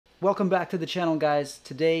Welcome back to the channel, guys.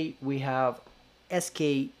 Today we have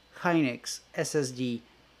SK Hynix SSD.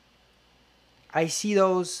 I see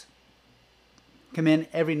those come in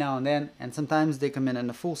every now and then, and sometimes they come in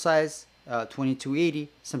a full size 2280,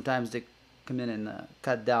 sometimes they come in a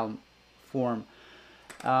cut down form.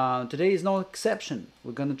 Today is no exception.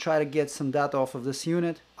 We're going to try to get some data off of this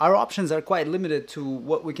unit. Our options are quite limited to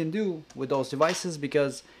what we can do with those devices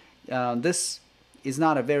because this is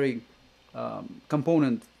not a very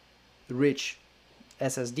component rich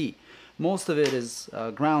SSD. Most of it is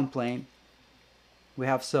ground plane. We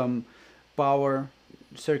have some power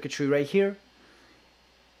circuitry right here,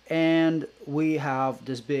 and we have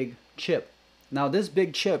this big chip. Now this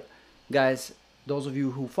big chip, guys, those of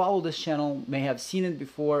you who follow this channel may have seen it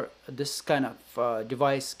before. This kind of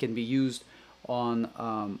device can be used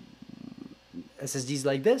on SSDs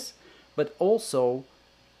like this, but also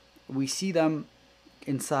we see them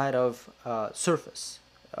inside of Surface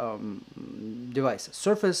devices.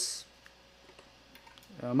 Surface,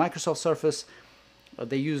 Microsoft Surface,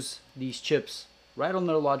 they use these chips right on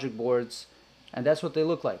their logic boards, and that's what they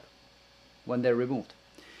look like when they're removed.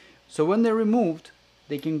 So when they're removed,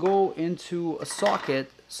 they can go into a socket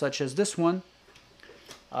such as this one.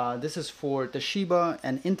 This is for Toshiba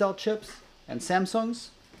and Intel chips and Samsungs.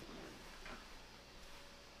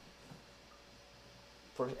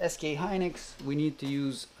 For SK Hynix, we need to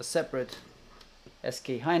use a separate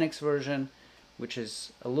SK Hynix version, which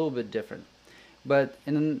is a little bit different. But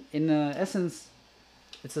in essence,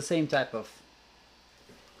 it's the same type of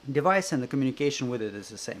device, and the communication with it is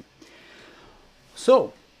the same.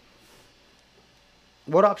 So,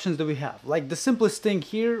 what options do we have? Like, the simplest thing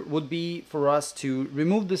here would be for us to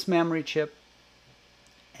remove this memory chip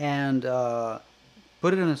and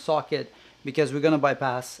put it in a socket, because we're going to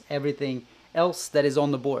bypass everything else that is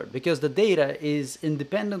on the board, because the data is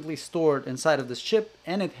independently stored inside of this chip,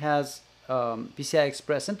 and it has PCI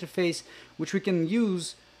Express interface, which we can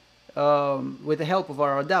use with the help of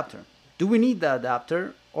our adapter. Do we need the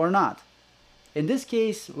adapter or not? In this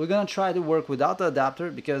case, we're going to try to work without the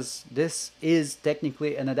adapter, because this is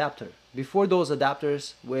technically an adapter. Before those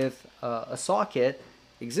adapters with a socket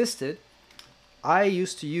existed, I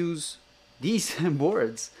used to use these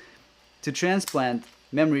boards to transplant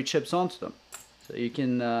memory chips onto them. So you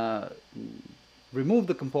can remove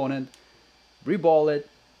the component, reball it,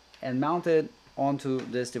 and mount it onto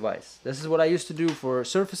this device. This is what I used to do for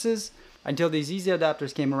Surfaces until these easy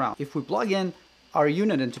adapters came around. If we plug in our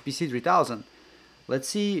unit into PC3000, let's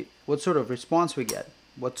see what sort of response we get,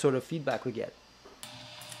 what sort of feedback we get.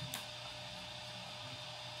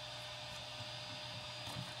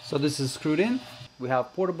 So this is screwed in. We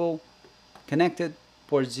have portable, connected,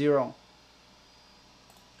 port 0.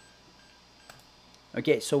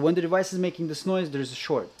 Okay, so when the device is making this noise, there's a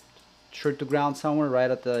short to ground somewhere right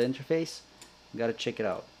at the interface. You gotta check it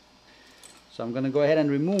out. So I'm gonna go ahead and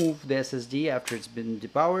remove the SSD after it's been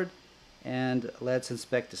depowered, and let's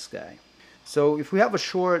inspect this guy. So if we have a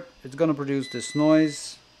short, it's gonna produce this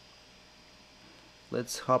noise.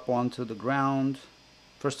 Let's hop onto the ground.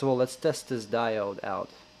 First of all, let's test this diode out.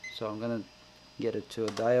 So I'm gonna get it to a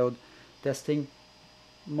diode testing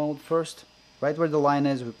mode first. Right where the line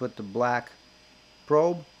is, we put the black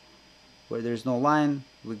probe. Where there's no line,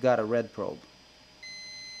 we got a red probe.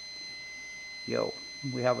 Yo,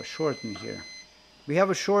 we have a short in here. We have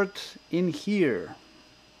a short in here.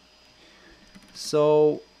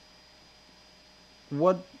 So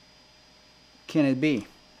what can it be?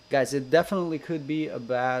 Guys, it definitely could be a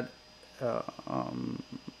bad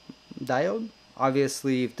diode.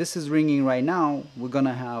 Obviously, if this is ringing right now, we're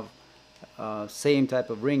gonna have same type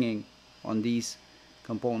of ringing on these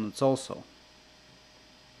components also.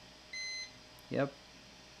 Yep,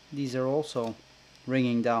 these are also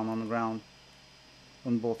ringing down on the ground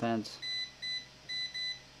on both ends.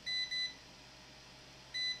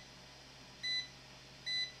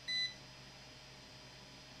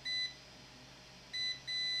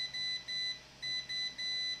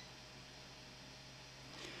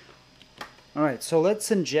 Alright, so let's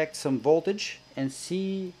inject some voltage and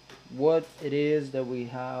see what it is that we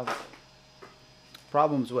have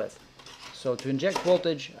problems with. So to inject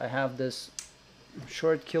voltage, I have this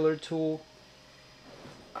short killer tool,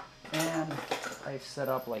 and I've set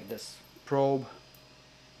up like this probe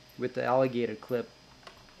with the alligator clip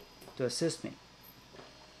to assist me.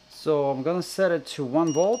 So I'm gonna set it to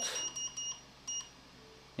 1 volt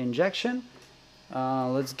injection.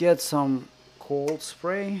 Let's get some cold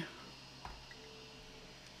spray.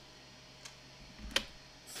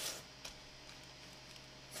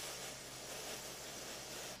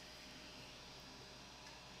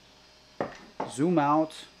 Zoom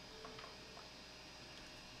out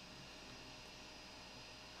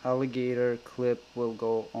alligator clip will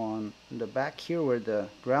go on the back here where the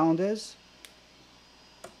ground is.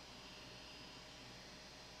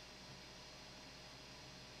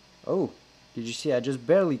 Oh, did you see? I just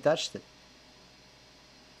barely touched it.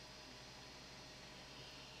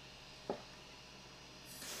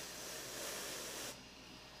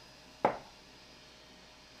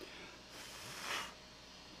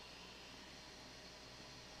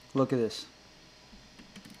 Look at this.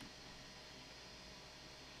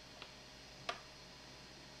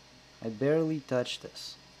 I barely touched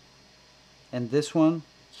this. And this one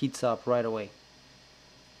heats up right away.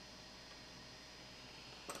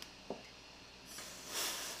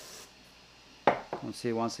 Let's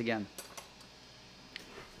see once again.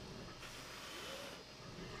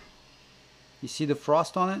 You see the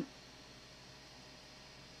frost on it?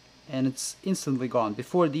 And it's instantly gone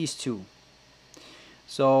before these two.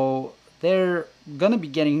 So they're gonna be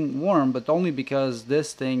getting warm, but only because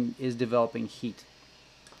this thing is developing heat.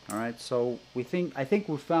 Alright, so I think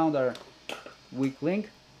we found our weak link.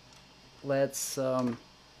 Let's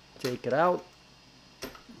take it out.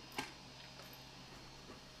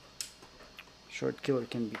 Short killer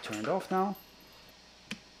can be turned off now.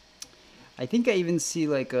 I think I even see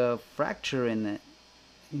like a fracture in it.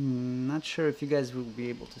 Not sure if you guys will be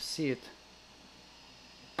able to see it.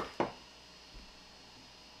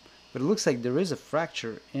 But it looks like there is a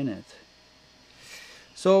fracture in it.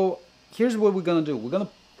 So here's what we're gonna do. We're gonna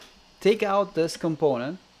take out this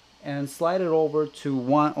component and slide it over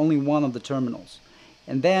to only one of the terminals.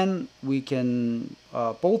 And then we can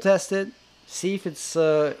pull test it, see if it's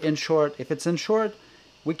in short. If it's in short,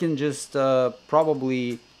 we can just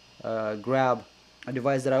probably grab a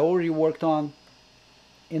device that I already worked on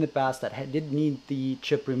in the past that did need the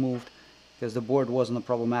chip removed because the board wasn't a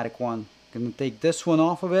problematic one. I'm gonna take this one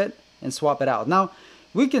off of it and swap it out. Now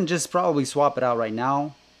we can just probably swap it out right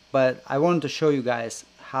now, but I wanted to show you guys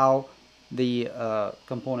how the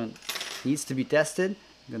component needs to be tested.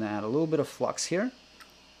 I'm gonna add a little bit of flux here,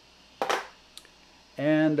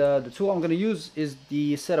 and the tool I'm gonna use is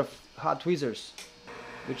the set of hot tweezers,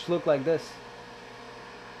 which look like this.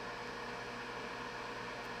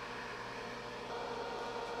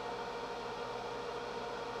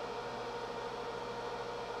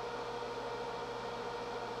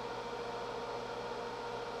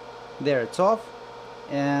 There, it's off,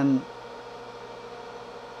 and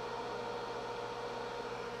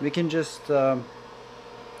we can just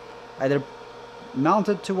either mount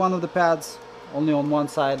it to one of the pads only on one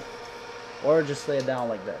side, or just lay it down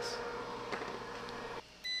like this.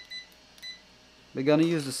 We're gonna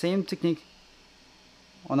use the same technique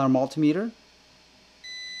on our multimeter.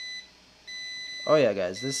 Oh yeah,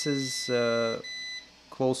 guys, this is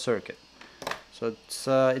closed circuit, so it's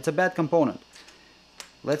a bad component.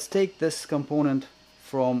 Let's take this component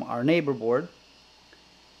from our neighbor board.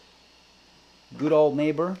 Good old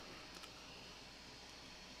neighbor.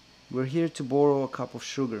 We're here to borrow a cup of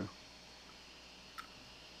sugar.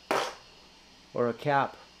 Or a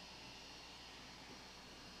cap.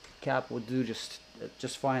 Cap would do just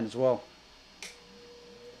fine as well.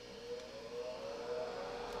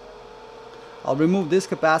 I'll remove this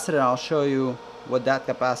capacitor and I'll show you what that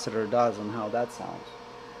capacitor does and how that sounds.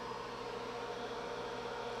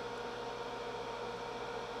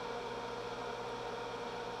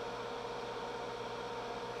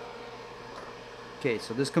 Okay,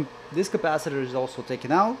 so this capacitor is also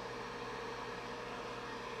taken out.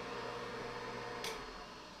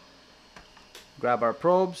 Grab our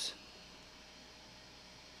probes.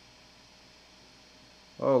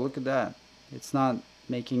 Oh, look at that. It's not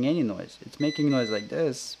making any noise. It's making noise like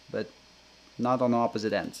this, but not on the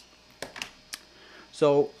opposite ends.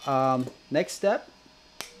 So, next step.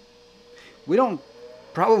 We don't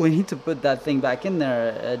probably need to put that thing back in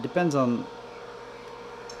there. It depends on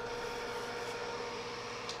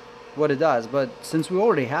what it does, but since we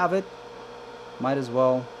already have it, might as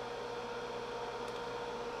well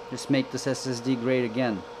just make this SSD great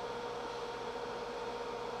again.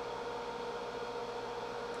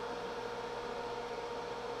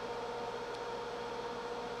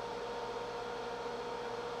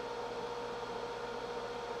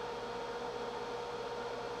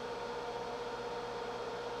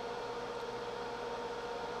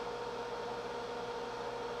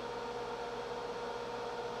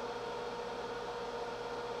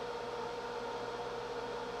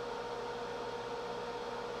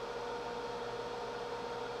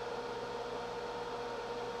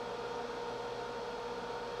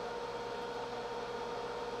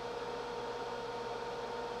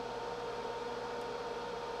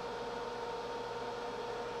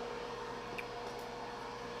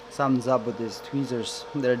 something's up with these tweezers.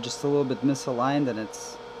 They're just a little bit misaligned, and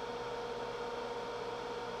it's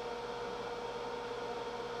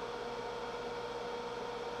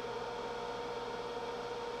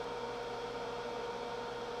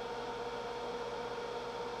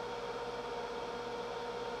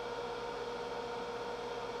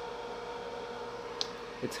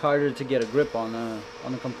harder to get a grip on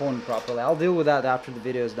the component properly. I'll deal with that after the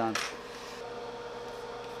video is done.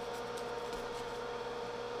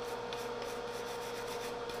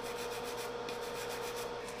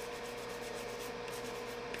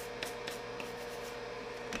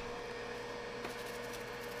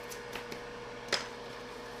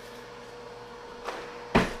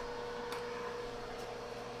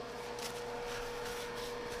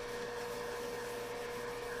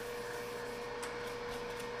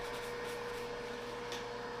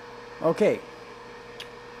 Okay,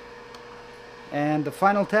 and the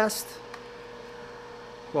final test,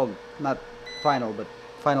 well, not final, but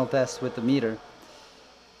final test with the meter.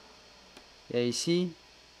 Yeah, you see,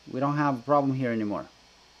 we don't have a problem here anymore.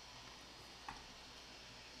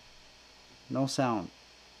 No sound.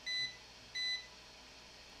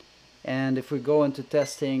 And if we go into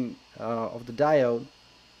testing of the diode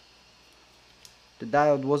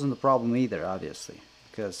wasn't the problem either, obviously,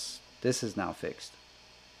 because this is now fixed.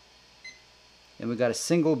 And we got a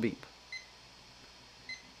single beep.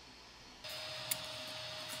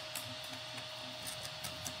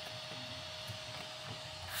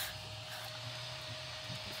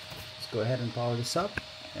 Let's go ahead and power this up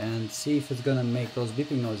and see if it's gonna make those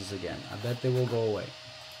beeping noises again. I bet they will go away.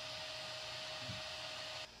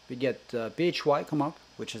 We get PHY come up,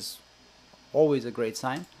 which is always a great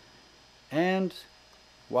sign, and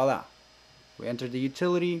voila, we enter the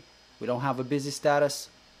utility. We don't have a busy status.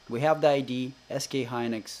 We have the ID SK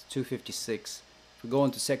Hynix 256. If we go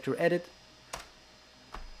into sector edit,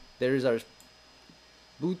 there is our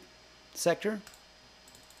boot sector,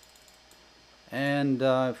 and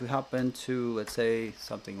if we hop into, let's say,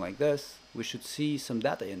 something like this, we should see some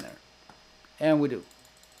data in there, and we do.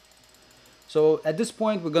 So at this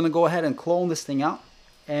point, we're going to go ahead and clone this thing out,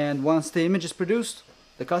 and once the image is produced,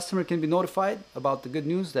 the customer can be notified about the good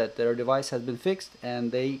news that their device has been fixed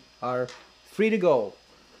and they are free to go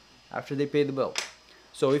after they pay the bill.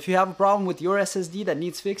 So if you have a problem with your SSD that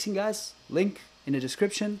needs fixing, guys, link in the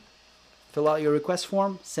description. Fill out your request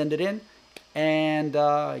form, send it in, and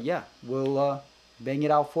yeah, we'll bang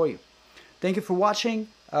it out for you. Thank you for watching.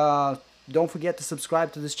 Don't forget to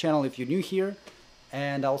subscribe to this channel if you're new here,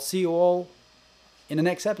 and I'll see you all in the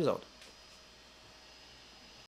next episode.